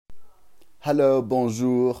Hello,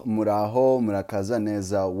 bonjour, muraho, murakaza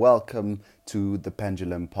neza. Welcome to the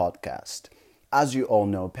Pendulum Podcast. As you all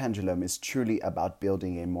know, Pendulum is truly about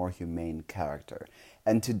building a more humane character.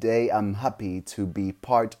 And today I'm happy to be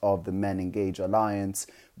part of the Men Engage Alliance,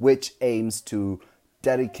 which aims to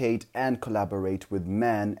dedicate and collaborate with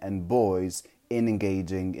men and boys in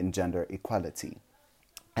engaging in gender equality.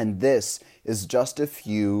 And this is just a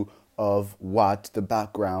few of what the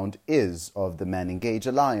background is of the Men Engage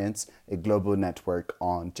Alliance, a global network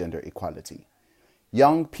on gender equality.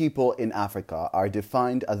 Young people in Africa are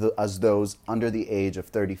defined as those under the age of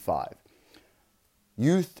 35.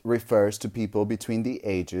 Youth refers to people between the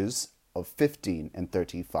ages of 15 and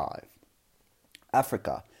 35.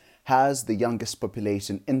 Africa has the youngest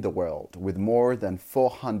population in the world, with more than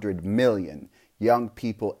 400 million young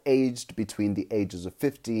people aged between the ages of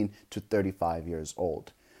 15 to 35 years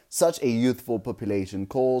old. Such a youthful population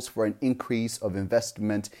calls for an increase of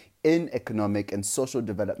investment in economic and social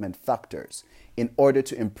development factors in order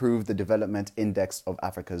to improve the development index of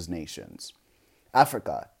Africa's nations.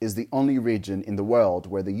 Africa is the only region in the world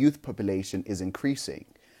where the youth population is increasing.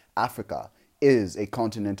 Africa is a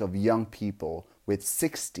continent of young people with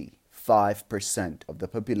 65% of the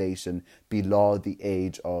population below the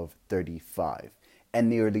age of 35 and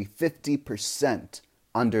nearly 50%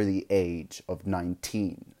 under the age of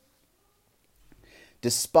 19.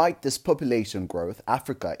 Despite this population growth,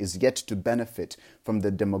 Africa is yet to benefit from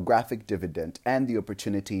the demographic dividend and the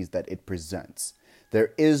opportunities that it presents.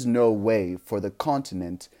 There is no way that the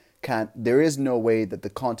continent can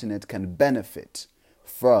benefit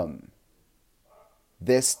from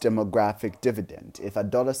this demographic dividend if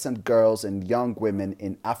adolescent girls and young women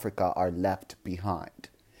in Africa are left behind.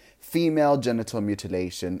 Female genital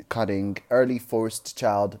mutilation, cutting, early forced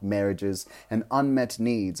child marriages, and unmet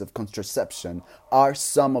needs of contraception are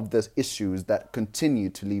some of the issues that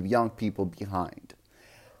continue to leave young people behind.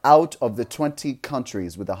 Out of the 20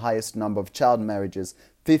 countries with the highest number of child marriages,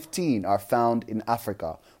 15 are found in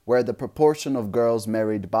Africa, where the proportion of girls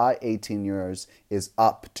married by 18 years is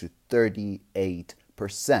up to 38%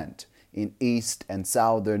 in East and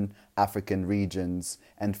Southern African regions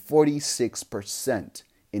and 46%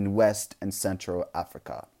 in West and Central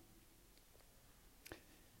Africa.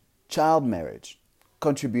 Child marriage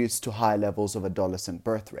contributes to high levels of adolescent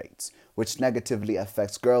birth rates, which negatively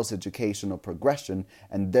affects girls' educational progression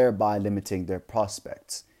and thereby limiting their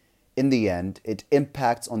prospects. In the end, it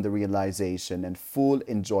impacts on the realization and full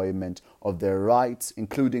enjoyment of their rights,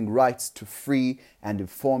 including rights to free and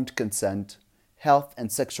informed consent, health and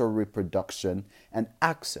sexual reproduction, and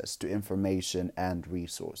access to information and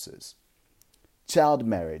resources. Child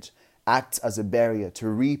marriage acts as a barrier to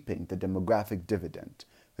reaping the demographic dividend,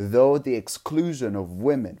 though the exclusion of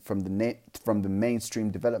women from the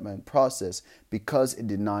mainstream development process because it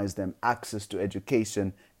denies them access to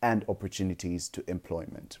education and opportunities to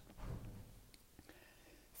employment.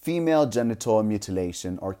 Female genital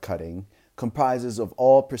mutilation or cutting comprises of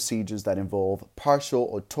all procedures that involve partial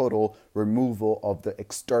or total removal of the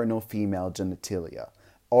external female genitalia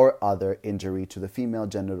or other injury to the female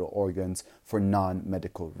genital organs for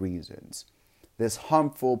non-medical reasons. This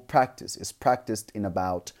harmful practice is practiced in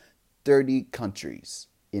about 30 countries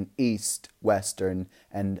in East, Western,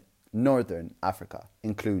 and Northern Africa,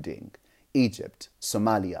 including Egypt,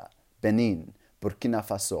 Somalia, Benin, Burkina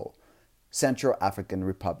Faso, Central African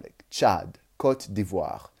Republic, Chad, Côte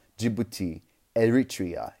d'Ivoire, Djibouti,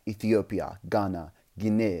 Eritrea, Ethiopia, Ghana,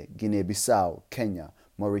 Guinea, Guinea-Bissau, Kenya,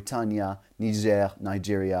 Mauritania, Niger,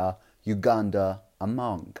 Nigeria, Uganda,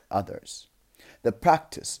 among others. The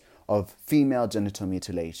practice of female genital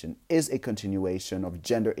mutilation is a continuation of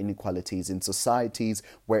gender inequalities in societies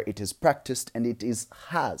where it is practiced, and it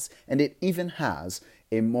even has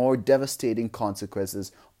a more devastating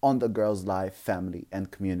consequences on the girl's life, family,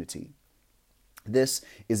 and community. This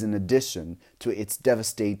is in addition to its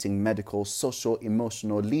devastating medical, social,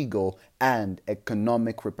 emotional, legal, and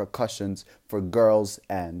economic repercussions for girls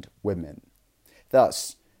and women.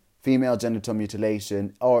 Thus, female genital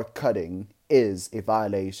mutilation or cutting is a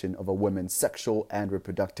violation of a woman's sexual and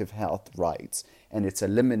reproductive health rights, and its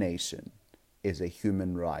elimination is a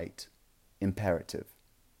human right imperative.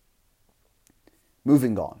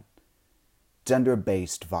 Moving on,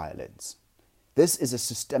 gender-based violence. This is a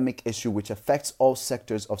systemic issue which affects all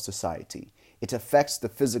sectors of society. It affects the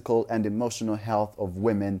physical and emotional health of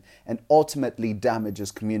women and ultimately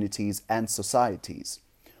damages communities and societies.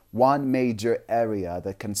 One major area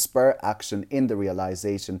that can spur action in the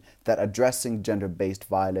realization that addressing gender-based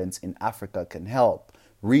violence in Africa can help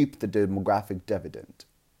reap the demographic dividend.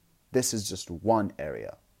 This is just one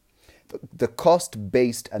area. The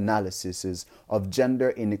cost-based analyses of gender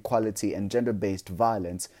inequality and gender-based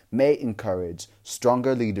violence may encourage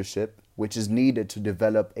stronger leadership, which is needed to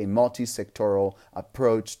develop a multi-sectoral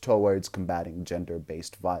approach towards combating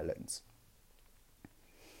gender-based violence.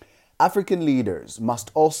 African leaders must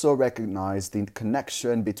also recognize the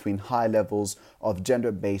connection between high levels of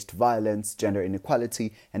gender-based violence, gender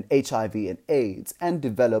inequality, and HIV and AIDS, and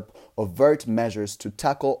develop overt measures to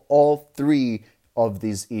tackle all three of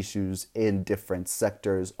these issues in different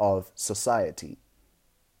sectors of society.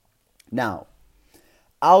 Now,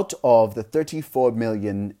 out of the 34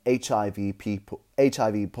 million HIV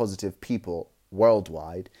positive people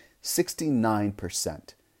worldwide,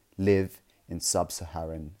 69% live in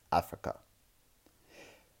sub-Saharan Africa.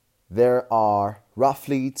 There are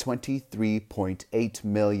roughly 23.8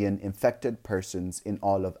 million infected persons in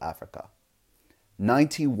all of Africa.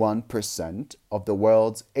 91% of the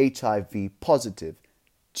world's HIV positive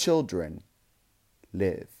children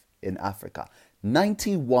live in Africa.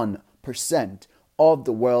 91% of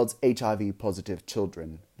the world's HIV positive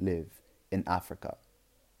children live in Africa.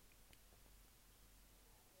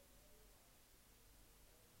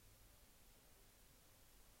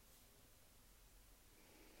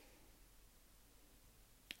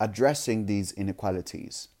 Addressing these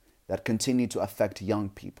inequalities that continue to affect young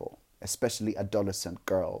people, especially adolescent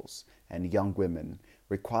girls and young women,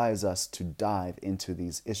 requires us to dive into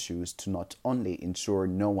these issues to not only ensure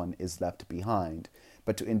no one is left behind,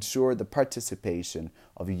 but to ensure the participation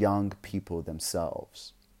of young people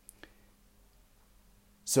themselves.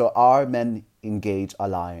 So our Men Engage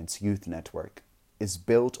Alliance Youth Network is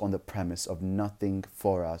built on the premise of nothing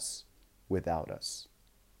for us without us.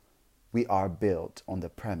 We are built on the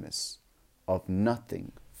premise of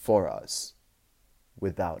nothing for us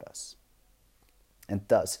without us. And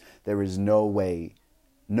thus, there is no way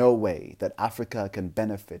that Africa can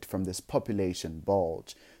benefit from this population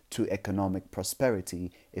bulge to economic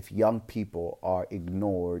prosperity if young people are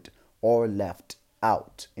ignored or left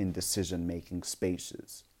out in decision-making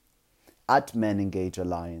spaces. At Men Engage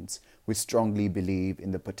Alliance, we strongly believe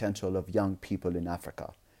in the potential of young people in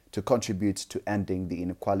Africa to contribute to ending the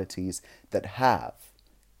inequalities that have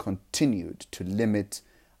continued to limit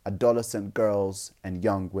adolescent girls and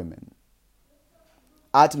young women.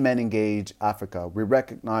 At Men Engage Africa, we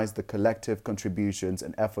recognize the collective contributions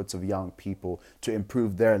and efforts of young people to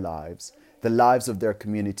improve their lives, the lives of their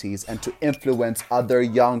communities, and to influence other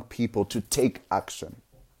young people to take action.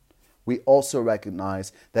 We also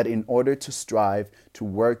recognize that in order to strive to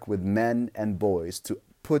work with men and boys to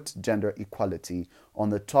put gender equality on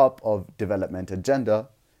the top of development agenda,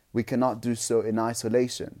 we cannot do so in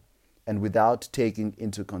isolation and without taking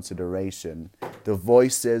into consideration the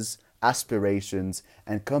voices, aspirations,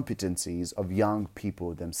 and competencies of young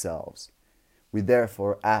people themselves. We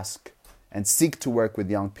therefore ask and seek to work with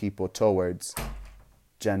young people towards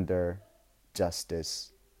gender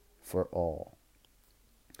justice for all.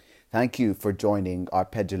 Thank you for joining our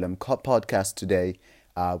Pendulum podcast today.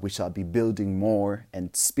 We shall be building more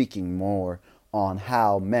and speaking more on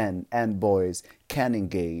how men and boys can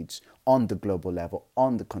engage on the global level,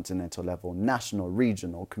 on the continental level, national,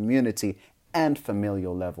 regional, community, and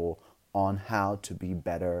familial level on how to be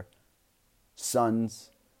better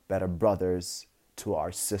sons, better brothers to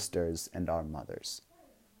our sisters and our mothers.